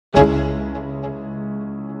Let's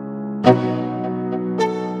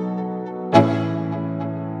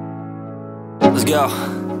go.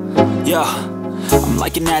 Yo, I'm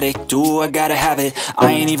like an addict, do I gotta have it.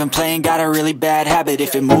 I ain't even playing, got a really bad habit.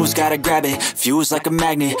 If it moves, gotta grab it, fuse like a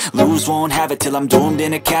magnet. Lose, won't have it till I'm doomed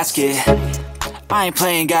in a casket. I ain't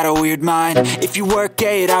playing, got a weird mind. If you work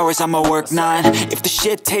 8 hours, I'ma work 9. If the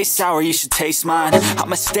shit tastes sour, you should taste mine.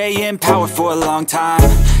 I'ma stay in power for a long time.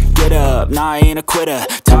 Get up, nah, I ain't a quitter.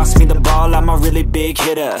 Toss me the ball, I'm a really big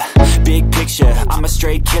hitter. Big picture, I'm a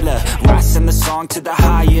straight killer. Rising the song to the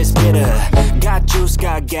highest bidder. Got juice,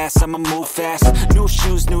 got gas, I'ma move fast. New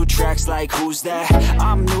shoes, new tracks, like who's that?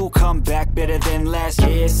 I'm new, come back, better than last. Yeah,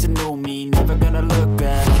 it's a new me, never gonna look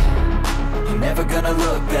back. Never gonna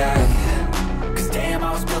look back. Cause damn,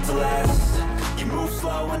 I was built to last. You move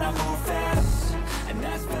slow and I move fast, and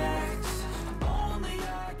that's facts. Only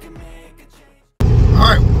I can make a change.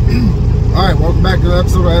 Alright, welcome back to the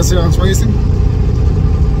episode of Seance Racing.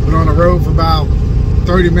 Been on the road for about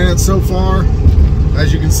 30 minutes so far.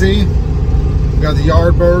 As you can see, we got the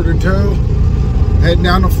Yardbird in tow. Heading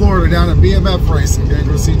down to Florida, down at BMF Racing. Gonna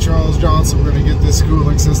go see Charles Johnson. We're gonna get this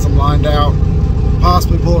schooling system lined out.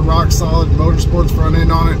 Possibly pull a rock solid motorsports front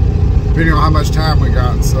end on it, depending on how much time we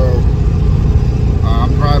got. So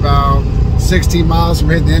I'm probably about 16 miles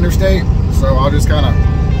from hitting the interstate, so I'll just kind of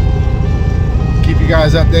keep you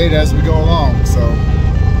guys updated as we go along. So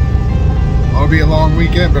it'll be a long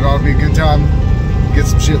weekend, but it'll be a good time to get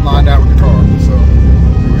some shit lined out with the car. So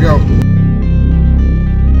here we go.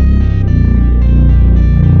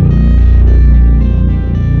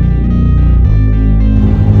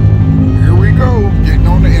 Getting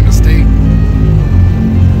on the interstate.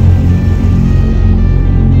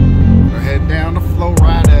 We're heading down to Florida.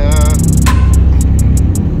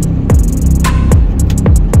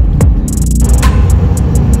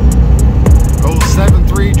 Old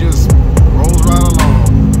 7.3 just rolls right along.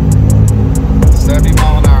 70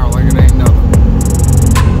 mile an hour like it ain't nothing.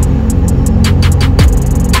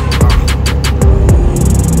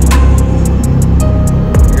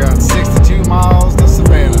 We got 62 miles to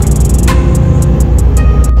Savannah.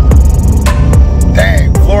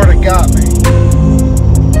 Dang, Florida got me.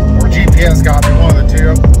 Or GPS got me, one of the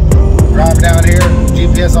two. Driving down here,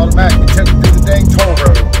 GPS automatically took me through the dang toll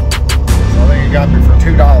road. So I think it got me for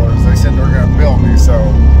 $2. They said they were going to bill me, so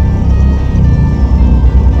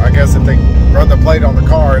I guess if they run the plate on the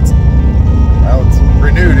car, it's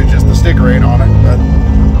renewed, it's just the sticker ain't on it, but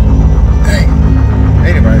dang.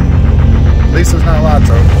 Anyway, at least there's not a lot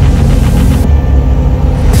to.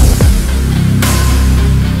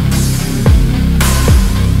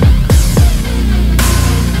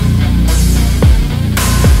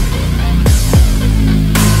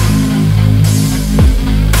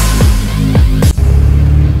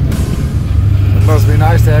 Must be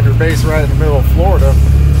nice to have your base right in the middle of Florida.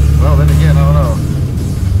 Well, then again, I don't know.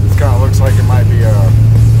 This kind of looks like it might be a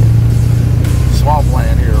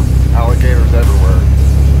swampland here. Alligators everywhere.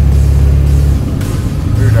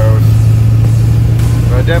 Who knows?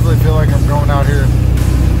 But I definitely feel like I'm going out here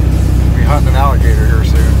and be hunting an alligator here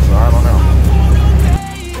soon, so I don't know.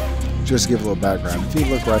 Just to give a little background, if you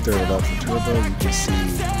look right there above the turbo, you can see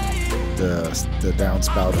the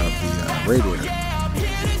downspout of the radiator.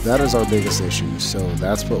 That is our biggest issue, so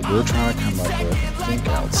that's what we're trying to come up with and think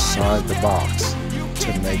outside the box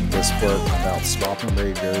to make this work without swapping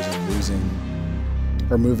radiators and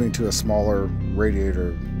moving to a smaller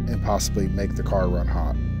radiator and possibly make the car run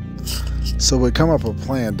hot. So we come up with a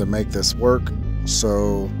plan to make this work,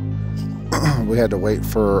 so we had to wait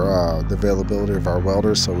for the availability of our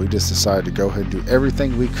welders, so we just decided to go ahead and do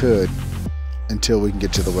everything we could until we can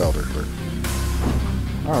get to the welder here.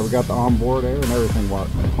 Alright, we got the onboard air and everything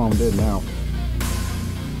plumbed in now.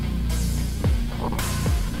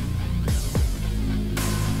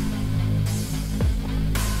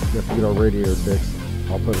 We have to get our radiator fixed.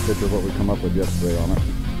 I'll put a picture of what we come up with yesterday on it.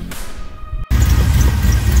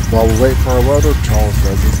 While we wait for our welder, Charles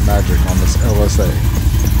does his magic on this LSA.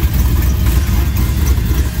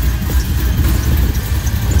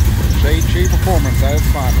 Shade Tree Performance at its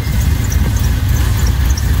finest.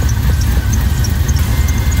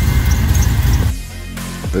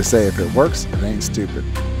 They say if it works, it ain't stupid.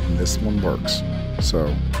 And this one works.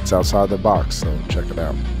 So it's outside the box, so check it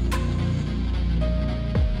out.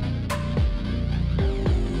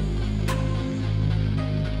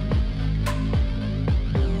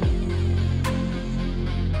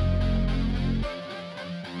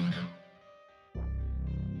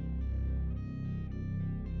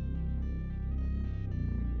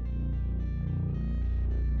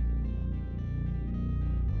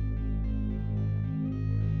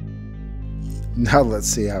 Now let's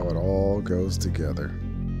see how it all goes together.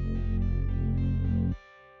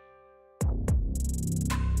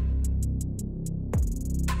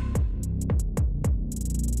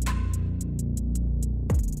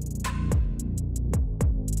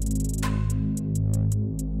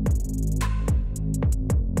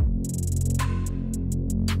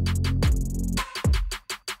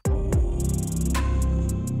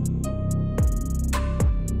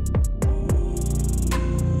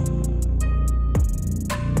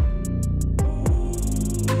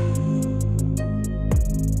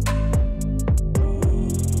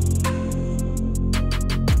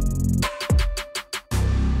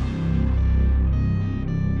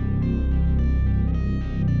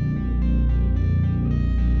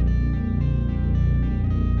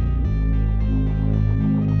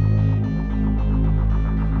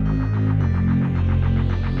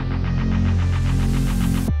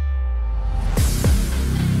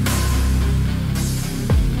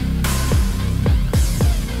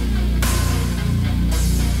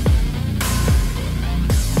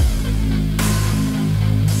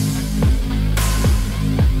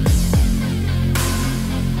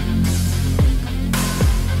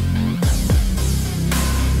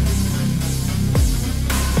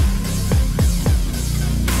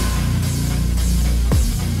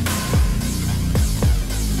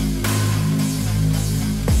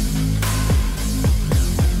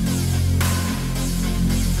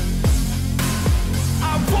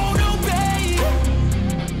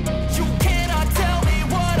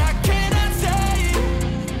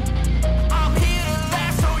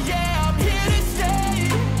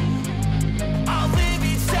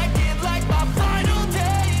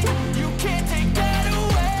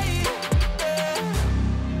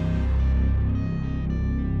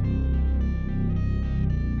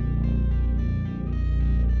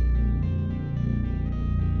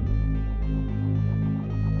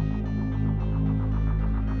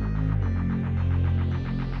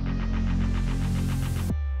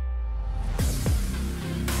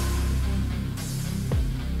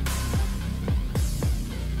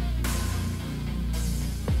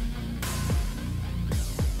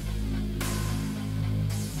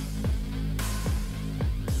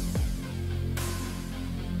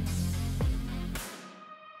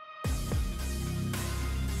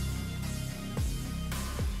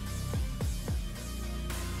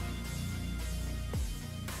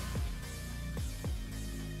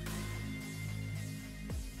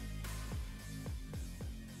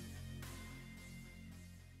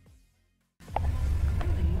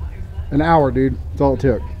 An hour, dude. That's all it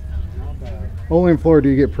took. Only in Florida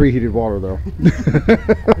do you get preheated water, though.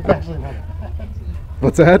 It's actually not bad.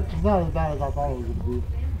 What's that? It's not as bad as I thought it was going to be.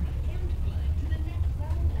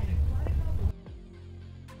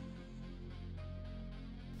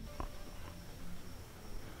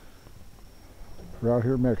 We're out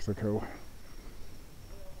here in Mexico.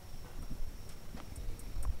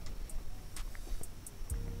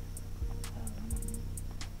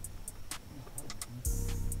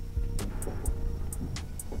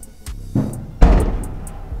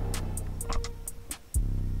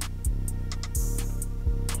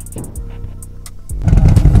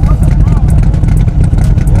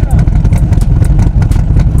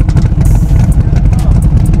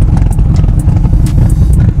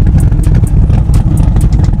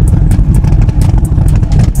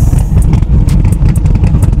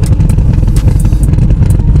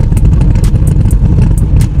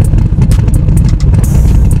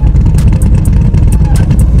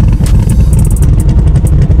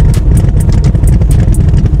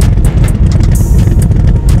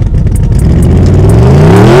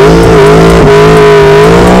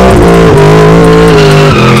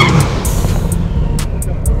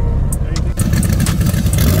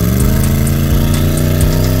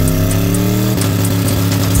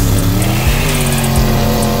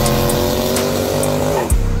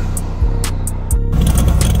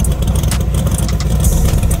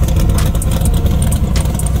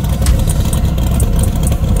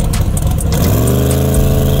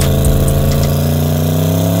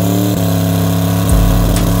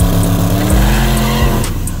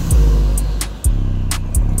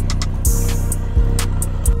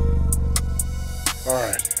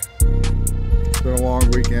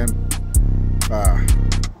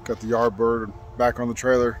 Got the Yardbird back on the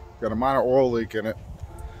trailer. Got a minor oil leak in it,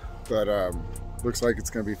 but looks like it's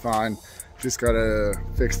gonna be fine. Just gotta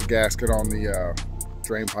fix the gasket on the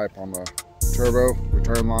drain pipe on the turbo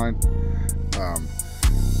return line.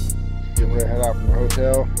 Getting ready to head out from the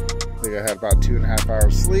hotel. I think I had about 2.5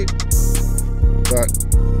 hours sleep,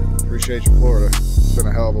 but appreciate you, Florida. It's been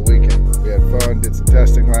a hell of a weekend. We had fun, did some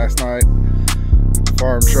testing last night.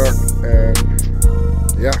 farm truck, and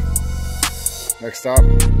yeah, next stop,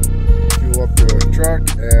 fuel up the truck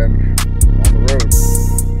and on the road.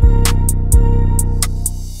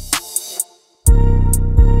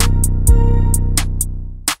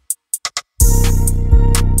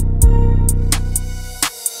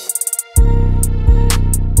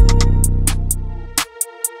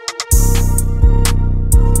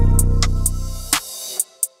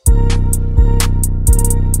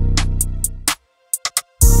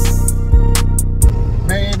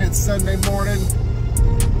 Sunday morning,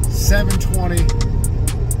 7:20.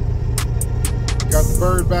 Got the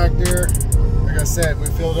bird back there. Like I said, we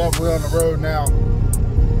filled up. We're on the road now.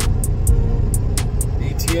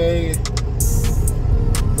 ETA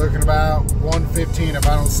looking about 1:15 if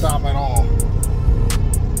I don't stop at all.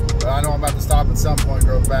 But I know I'm about to stop at some point and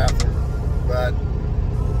go to the bathroom. But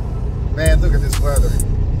man, look at this weather.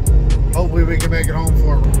 Hopefully we can make it home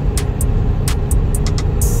for it.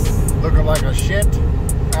 Looking like a shit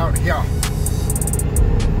out here.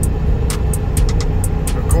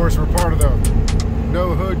 Of course, we're part of the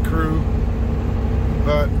no hood crew,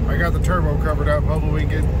 but I got the turbo covered up. Hopefully we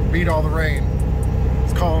can beat all the rain.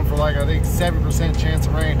 It's calling for like, I think, 7% chance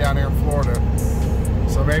of rain down here in Florida.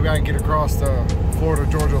 So maybe I can get across the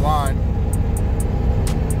Florida-Georgia line,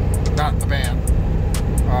 not the van,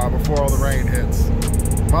 before all the rain hits.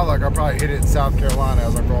 My luck, I'll probably hit it in South Carolina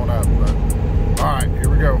as I'm going up, but all right, here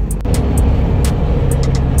we go.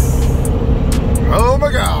 Oh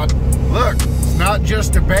my God, look, it's not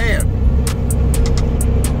just a band.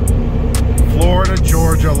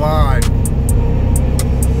 Florida-Georgia line.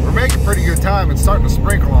 We're making pretty good time. It's starting to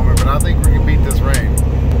sprinkle on me, but I think we can beat this rain.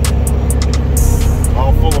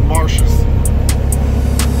 All full of marshes.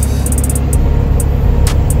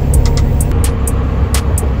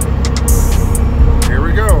 Here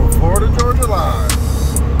we go, Florida-Georgia line.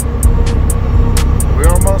 We're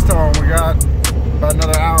almost home. We got about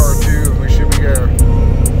another hour